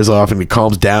wears off and he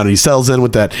calms down and he settles in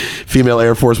with that female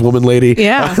Air Force woman lady,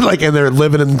 Yeah. and they're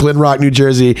living in Glen Rock, New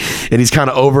Jersey, and he's kind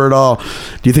of over it all? Do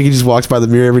you think he just walks by the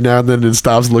mirror every now and then and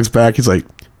stops and looks back? He's like,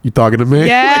 "You talking to me?"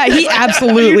 Yeah, he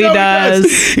absolutely You know he does.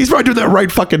 He's probably doing that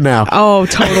right fucking now. Oh,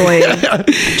 totally.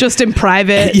 Just in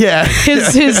private. Yeah.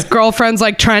 His girlfriend's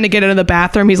like trying to get into the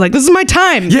bathroom. He's like, "This is my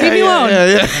time. Leave me alone."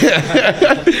 Yeah.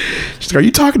 She's like, "Are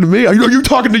you talking to me? Are you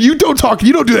talking to you? Don't talk.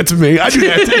 You don't do that to me. I do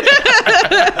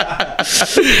that."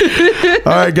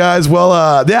 All right, guys.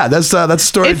 Well, that's the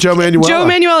story of Joe Manuela. Joe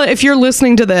Manuela, if you're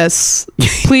listening to this,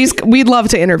 please, we'd love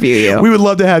to interview you. We would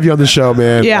love to have you on the show,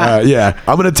 man. Yeah. Yeah.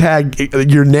 I'm gonna tag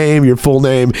your name, your full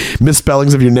name,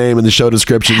 misspellings of your name in the show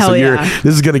description. Hell so yeah.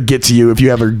 this is going to get to you if you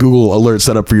have a Google alert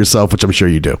set up for yourself, which I'm sure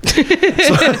you do.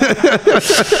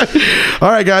 All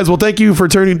right, guys. Well, thank you for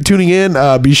tuning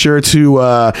in. Be sure to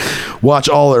watch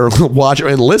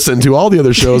and listen to all the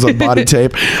other shows on Body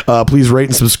Tape. Please rate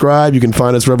and subscribe. You can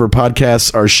find us wherever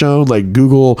podcasts are shown, like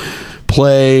Google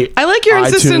Play. I like your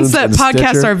insistence iTunes, that and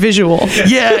podcasts Stitcher. are visual.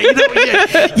 Yeah,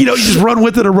 you just run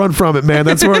with it or run from it, man.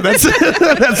 That's that's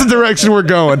the direction we're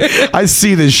going. I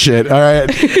see this shit. All right.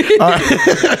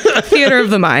 Theater of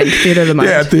the mind. Theater of the mind.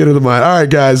 Yeah, theater of the mind. All right,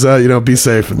 guys. Be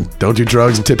safe and don't do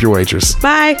drugs and tip your waitress.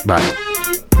 Bye. Bye.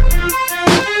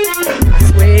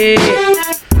 Sweet.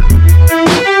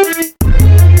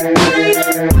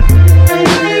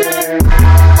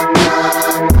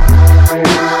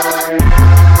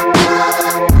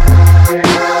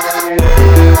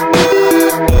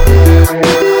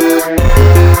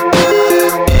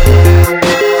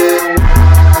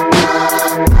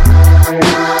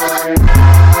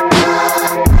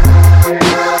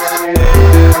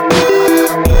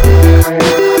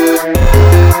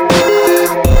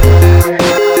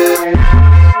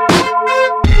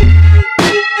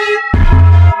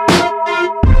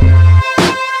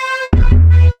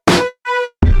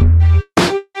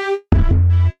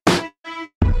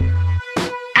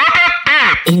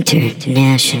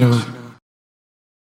 International.